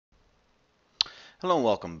Hello and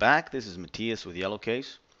welcome back. This is Matias with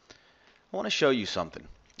Yellowcase. I want to show you something.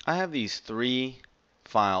 I have these three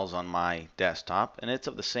files on my desktop and it's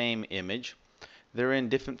of the same image. They're in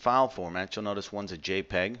different file formats. You'll notice one's a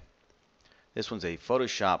JPEG. This one's a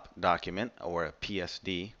Photoshop document or a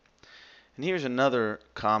PSD. And here's another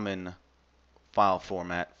common file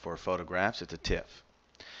format for photographs. It's a TIFF.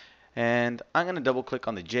 And I'm going to double click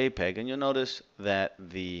on the JPEG and you'll notice that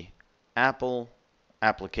the Apple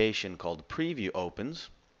application called Preview opens,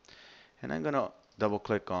 and I'm going to double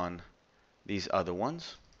click on these other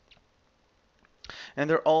ones, and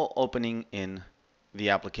they're all opening in the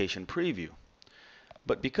application Preview.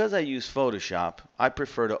 But because I use Photoshop, I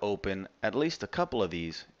prefer to open at least a couple of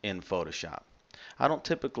these in Photoshop. I don't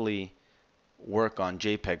typically work on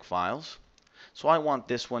JPEG files, so I want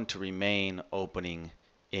this one to remain opening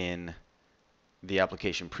in the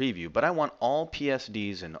application Preview, but I want all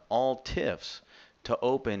PSDs and all TIFFs to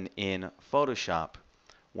open in Photoshop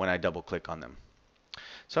when I double click on them.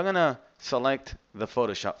 So I'm going to select the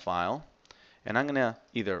Photoshop file, and I'm going to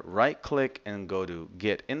either right click and go to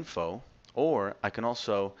Get Info, or I can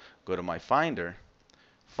also go to my Finder,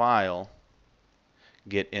 File,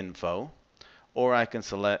 Get Info, or I can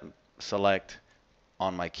select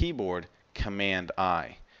on my keyboard Command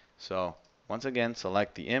I. So once again,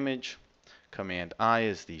 select the image, Command I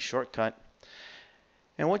is the shortcut.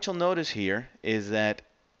 And what you'll notice here is that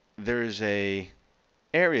there's a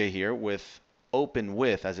area here with Open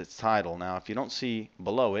With as its title. Now if you don't see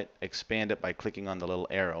below it, expand it by clicking on the little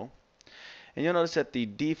arrow. And you'll notice that the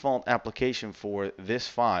default application for this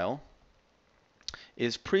file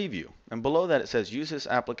is Preview. And below that it says use this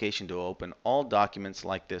application to open all documents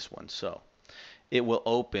like this one. So it will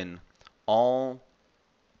open all,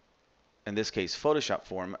 in this case Photoshop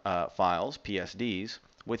files, PSDs,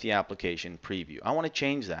 with the application Preview. I want to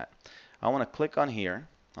change that. I want to click on here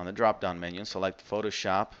on the drop down menu and select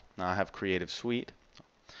Photoshop. Now I have Creative Suite,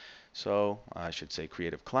 so I should say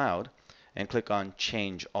Creative Cloud, and click on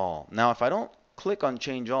Change All. Now if I don't click on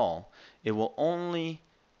Change All, it will only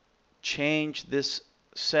change this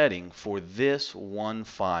setting for this one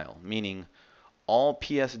file, meaning all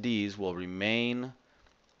PSDs will remain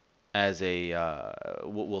as a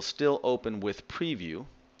will still open with Preview,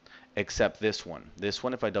 except this one. This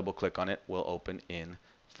one, if I double click on it, will open in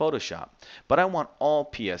Photoshop. But I want all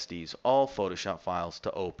PSDs, all Photoshop files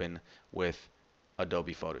to open with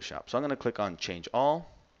Adobe Photoshop. So I'm going to click on Change All.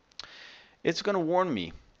 It's going to warn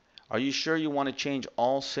me, are you sure you want to change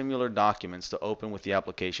all similar documents to open with the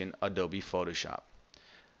application Adobe Photoshop?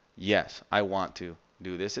 Yes, I want to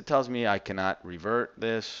do this. It tells me I cannot revert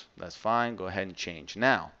this. That's fine. Go ahead and change.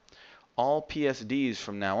 Now, all PSDs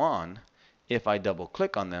from now on, if I double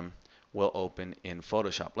click on them, will open in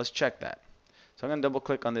Photoshop. Let's check that. So I'm going to double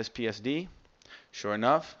click on this PSD. Sure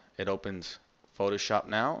enough, it opens Photoshop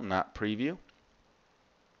now, not Preview.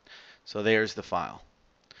 So there's the file.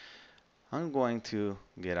 I'm going to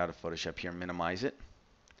get out of Photoshop here and minimize it.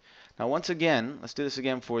 Now once again, let's do this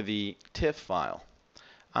again for the TIFF file.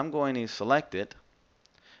 I'm going to select it.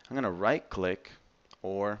 I'm going to right click,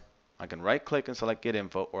 or I can right click and select Get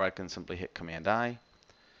Info, or I can simply hit Command I.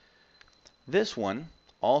 This one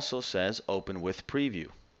also says Open with Preview.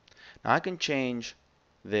 Now I can change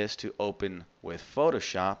this to Open with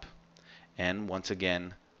Photoshop, and once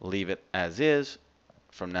again leave it as is.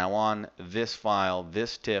 From now on, this file,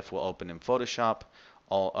 this TIFF, will open in Photoshop.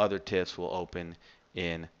 All other TIFFs will open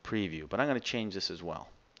in Preview. But I'm going to change this as well.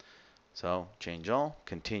 So change all,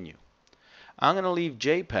 continue. I'm going to leave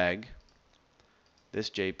JPEG,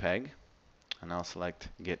 this JPEG, and I'll select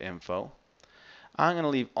Get Info. I'm going to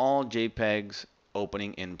leave all JPEGs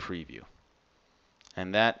opening in Preview.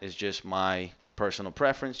 And that is just my personal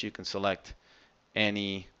preference. You can select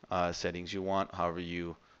any settings you want, however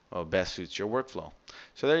you best suits your workflow.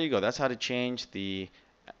 So there you go. That's how to change the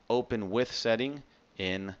Open With setting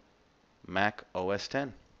in Mac OS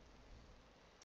X.